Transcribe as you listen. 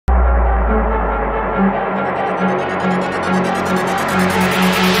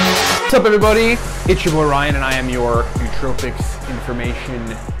What's up, everybody? It's your boy Ryan, and I am your nootropics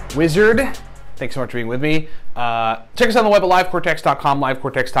information wizard. Thanks so much for being with me. Check us out on the web at livecortex.com.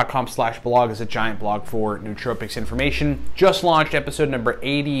 Livecortex.com/blog is a giant blog for nootropics information. Just launched episode number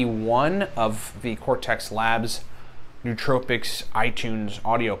 81 of the Cortex Labs Nootropics iTunes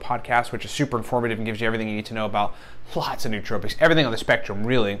audio podcast, which is super informative and gives you everything you need to know about lots of nootropics, everything on the spectrum,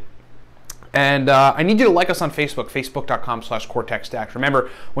 really. And I need you to like us on Facebook, facebook.com/cortexstacks. Remember,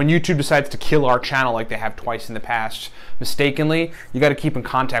 when YouTube decides to kill our channel like they have twice in the past, mistakenly, you got to keep in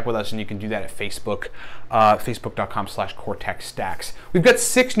contact with us, and you can do that at Facebook, facebook.com/cortexstacks. We've got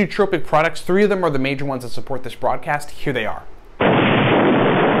 6 nootropic products. 3 of them are the major ones that support this broadcast. Here they are.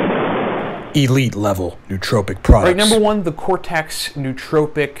 Elite level nootropic products. All right, number 1, the Cortex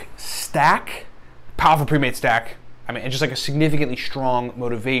Nootropic Stack. Powerful pre-made stack. I mean, it's just like a significantly strong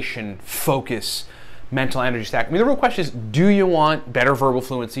motivation, focus, mental energy stack. I mean, the real question is, do you want better verbal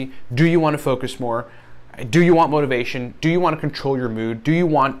fluency? Do you want to focus more? Do you want motivation? Do you want to control your mood? Do you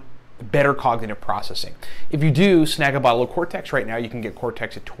want better cognitive processing? If you do, snag a bottle of Cortex right now. You can get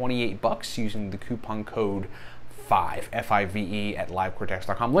Cortex at 28 bucks using the coupon code 5, F-I-V-E, at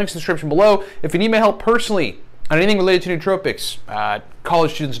livecortex.com. Links in the description below. If you need my help personally on anything related to nootropics,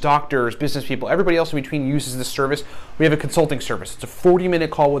 college students, doctors, business people, everybody else in between uses this service. We have a consulting service. It's a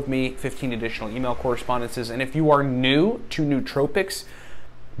 40-minute call with me, 15 additional email correspondences. And if you are new to nootropics,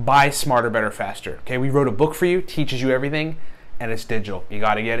 buy Smarter, Better, Faster. Okay, we wrote a book for you, teaches you everything, and it's digital. You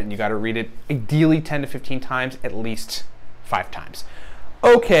got to get it, and you got to read it ideally 10 to 15 times, at least 5 times.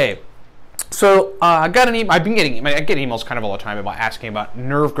 Okay. So I got an email. I get emails kind of all the time about asking about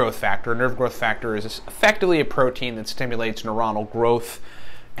nerve growth factor. Nerve growth factor is effectively a protein that stimulates neuronal growth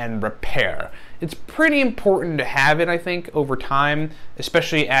and repair. It's pretty important to have it, I think, over time,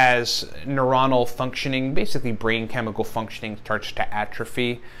 especially as neuronal functioning, basically brain chemical functioning, starts to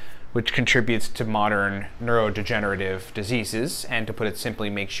atrophy, which contributes to modern neurodegenerative diseases, and to put it simply,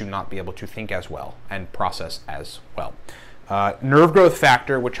 makes you not be able to think as well and process as well. Nerve growth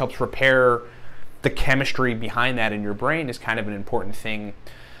factor, which helps repair the chemistry behind that in your brain, is kind of an important thing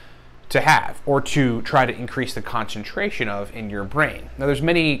to have, or to try to increase the concentration of in your brain. Now, there's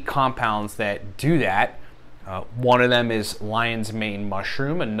many compounds that do that. One of them is lion's mane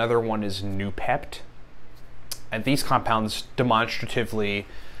mushroom. Another one is Noopept. And these compounds demonstratively,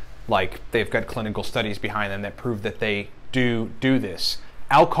 like, they've got clinical studies behind them that prove that they do this.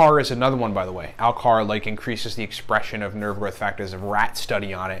 Alcar is another one, by the way. Alcar, like, increases the expression of nerve growth factor. There's a rat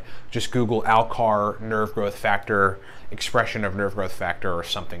study on it. Just Google Alcar nerve growth factor, expression of nerve growth factor, or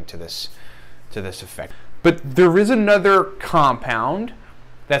something to this effect. But there is another compound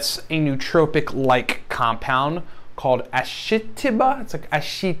that's a nootropic-like compound called Ashitiba. It's like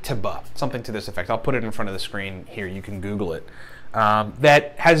Ashitiba, something to this effect. I'll put it in front of the screen here. You can Google it.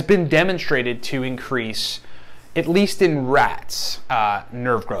 That has been demonstrated to increase, at least in rats,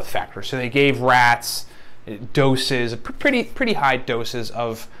 nerve growth factor. So they gave rats doses, pretty high doses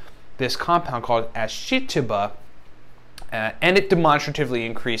of this compound called Ashitiba, and it demonstratively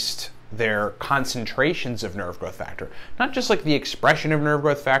increased their concentrations of nerve growth factor. Not just like the expression of nerve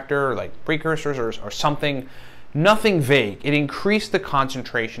growth factor, or like precursors or something, nothing vague. It increased the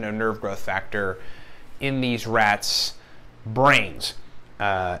concentration of nerve growth factor in these rats' brains.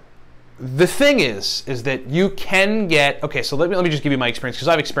 The thing is that you can get, okay, so let me just give you my experience, because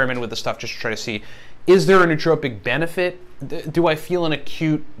I've experimented with this stuff just to try to see, is there a nootropic benefit? Do I feel an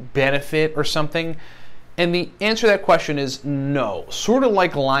acute benefit or something? And the answer to that question is no. Sort of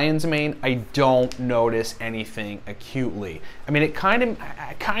like lion's mane, I don't notice anything acutely. I mean, I kind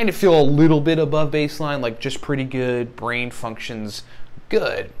of feel a little bit above baseline, like just pretty good, brain functions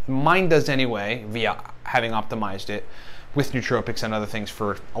good. Mine does anyway, via having optimized it with nootropics and other things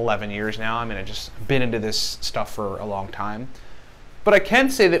for 11 years now. I mean, I've just been into this stuff for a long time. But I can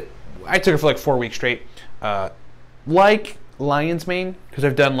say that I took it for like 4 weeks straight. Like lion's mane, because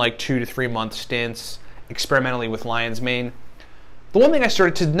I've done like 2 to 3 month stints experimentally with lion's mane. The one thing I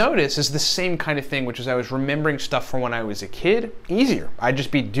started to notice is the same kind of thing, which is I was remembering stuff from when I was a kid easier. I'd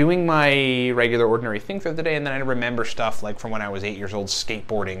just be doing my regular ordinary thing throughout the day, and then I'd remember stuff like from when I was 8 years old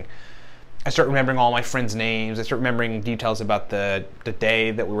skateboarding. I start remembering all my friends' names. I start remembering details about the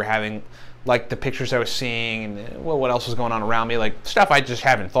day that we were having, like the pictures I was seeing, and what else was going on around me, like stuff I just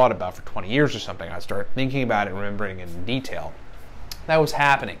haven't thought about for 20 years or something. I start thinking about it and remembering it in detail. That was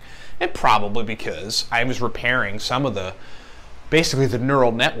happening. And probably because I was repairing some of basically the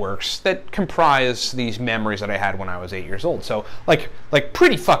neural networks that comprise these memories that I had when I was 8 years old. So like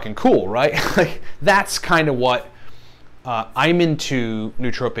pretty fucking cool, right? Like that's kind of what I'm into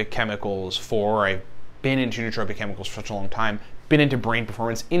nootropic chemicals for. I've been into nootropic chemicals for such a long time been into brain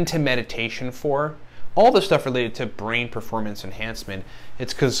performance, into meditation for, all the stuff related to brain performance enhancement,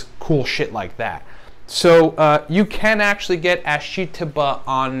 it's because cool shit like that. So you can actually get Ashitiba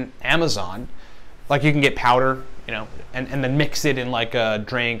on Amazon. Like you can get powder, you know, and then mix it in like a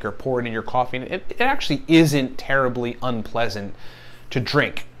drink or pour it in your coffee. And it actually isn't terribly unpleasant to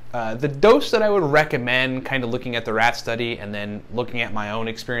drink. The dose that I would recommend, kind of looking at the rat study and then looking at my own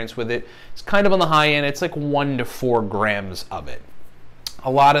experience with it, is kind of on the high end. It's like 1 to 4 grams of it.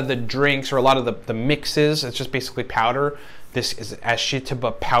 A lot of the drinks or a lot of the mixes, it's just basically powder. This is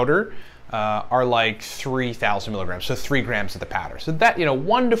Ashitiba powder, are like 3,000 milligrams, so 3 grams of the powder. So that, you know,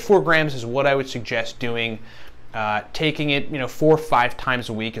 1 to 4 grams is what I would suggest doing. Taking it, you know, 4 or 5 times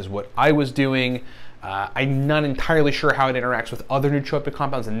a week is what I was doing. I'm not entirely sure how it interacts with other nootropic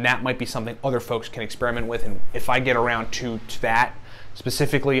compounds, and that might be something other folks can experiment with. And if I get around to that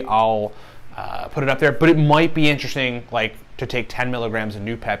specifically, I'll put it up there. But it might be interesting, like, to take 10 milligrams of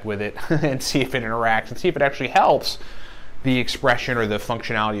Noopep with it and see if it interacts and see if it actually helps the expression or the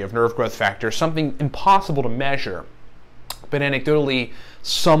functionality of nerve growth factor. Something impossible to measure, but anecdotally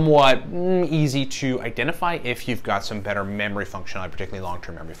somewhat easy to identify if you've got some better memory functionality, particularly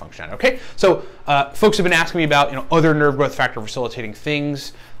long-term memory functionality. Okay, so folks have been asking me about, you know, other nerve growth factor facilitating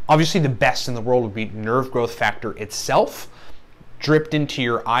things. Obviously, the best in the world would be nerve growth factor itself, dripped into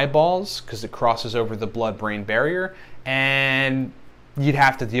your eyeballs because it crosses over the blood-brain barrier, and you'd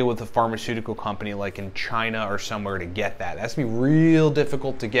have to deal with a pharmaceutical company like in China or somewhere to get that. That's gonna be real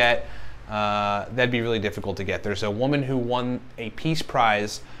difficult to get. That'd be really difficult to get. There's a woman who won a Peace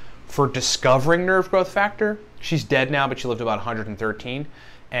Prize for discovering nerve growth factor. She's dead now, but she lived about 113.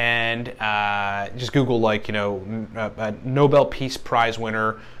 And just Google, like, you know, a Nobel Peace Prize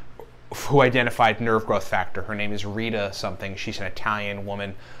winner who identified nerve growth factor. Her name is Rita something. She's an Italian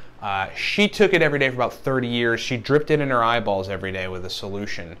woman. She took it every day for about 30 years. She dripped it in her eyeballs every day with a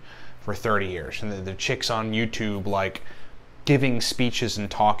solution for 30 years. And the chick's on YouTube, like, giving speeches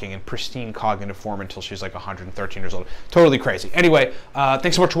and talking in pristine cognitive form until she's like 113 years old. Totally crazy. Anyway,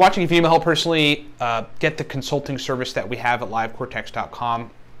 thanks so much for watching. If you need my help personally, get the consulting service that we have at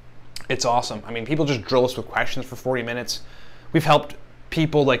livecortex.com. It's awesome. I mean, people just drill us with questions for 40 minutes. We've helped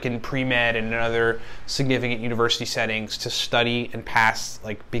people like in pre-med and in other significant university settings to study and pass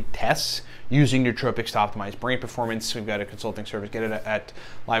like big tests using nootropics to optimize brain performance. We've got a consulting service. Get it at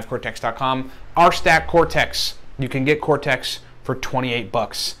livecortex.com. Our stack Cortex. You can get Cortex for 28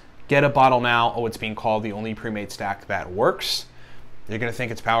 bucks. Get a bottle now. Oh, it's being called the only pre-made stack that works. You're going to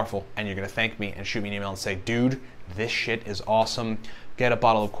think it's powerful, and you're going to thank me and shoot me an email and say, dude, this shit is awesome. Get a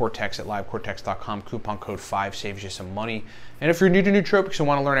bottle of Cortex at livecortex.com. Coupon code 5 saves you some money. And if you're new to nootropics and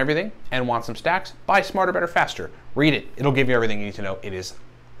want to learn everything and want some stacks, buy Smarter, Better, Faster. Read it. It'll give you everything you need to know. It is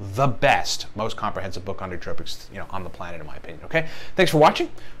the best, most comprehensive book on nootropics, you know, on the planet, in my opinion. Okay? Thanks for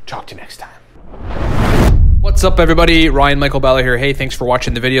watching. Talk to you next time. What's up, everybody? Ryan Michael Balla here. Hey, thanks for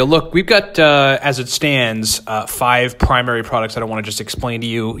watching the video. Look, we've got, as it stands, 5 primary products that I want to just explain to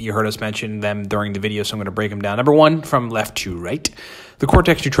you. You heard us mention them during the video, so I'm going to break them down. Number 1, from left to right, the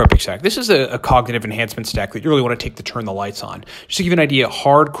Cortex Nootropic Stack. This is a cognitive enhancement stack that you really want to take to turn the lights on. Just to give you an idea,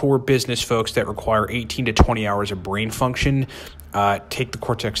 hardcore business folks that require 18 to 20 hours of brain function, take the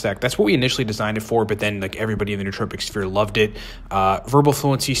Cortex stack. That's what we initially designed it for, but then like everybody in the nootropic sphere loved it. Verbal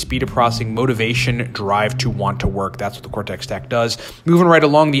fluency, speed of processing, motivation, drive to want to work. That's what the Cortex stack does. Moving right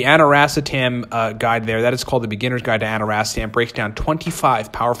along, the aniracetam guide there, that is called the Beginner's Guide to Aniracetam, breaks down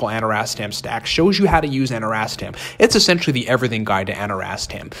 25 powerful aniracetam stacks, shows you how to use aniracetam. It's essentially the everything guide to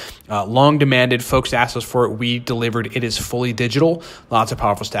aniracetam. Long demanded, folks asked us for it. We delivered. It is fully digital, lots of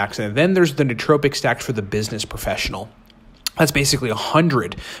powerful stacks. And then there's the nootropic stack for the business professional. That's basically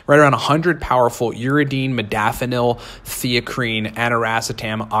 100, right around 100 powerful uridine, modafinil, theacrine,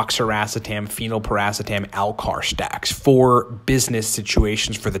 aniracetam, oxiracetam, phenylpiracetam, alcar stacks for business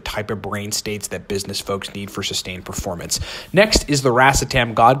situations, for the type of brain states that business folks need for sustained performance. Next is the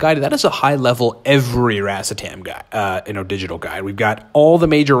racetam God Guide. That is a high-level every racetam guide, digital guide. We've got all the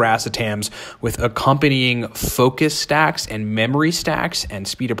major racetams with accompanying focus stacks and memory stacks and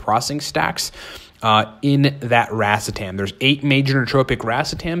speed of processing stacks. In that racetam. There's 8 major nootropic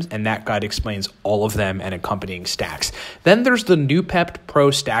racetams, and that guide explains all of them and accompanying stacks. Then there's the Noopep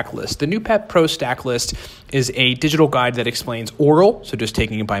Pro Stack List. The Noopep Pro Stack List is a digital guide that explains oral, so just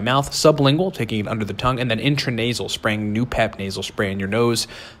taking it by mouth, sublingual, taking it under the tongue, and then intranasal, spraying Noopep nasal spray in your nose,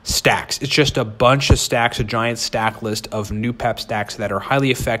 stacks. It's just a bunch of stacks, a giant stack list of Noopep stacks that are highly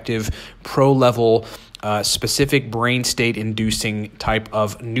effective, pro-level, specific brain state inducing type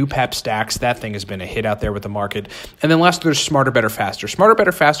of new pep stacks. That thing has been a hit out there with the market. And then last, there's Smarter, Better, Faster. Smarter,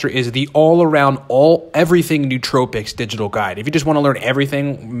 Better, Faster is the all-around, everything nootropics digital guide. If you just want to learn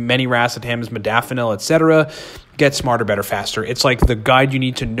everything, many racetams, modafinil, etc., get Smarter, Better, Faster. It's like the guide you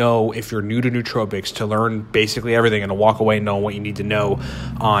need to know if you're new to nootropics to learn basically everything and to walk away knowing what you need to know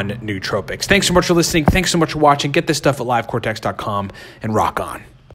on nootropics. Thanks so much for listening. Thanks so much for watching. Get this stuff at livecortex.com and rock on.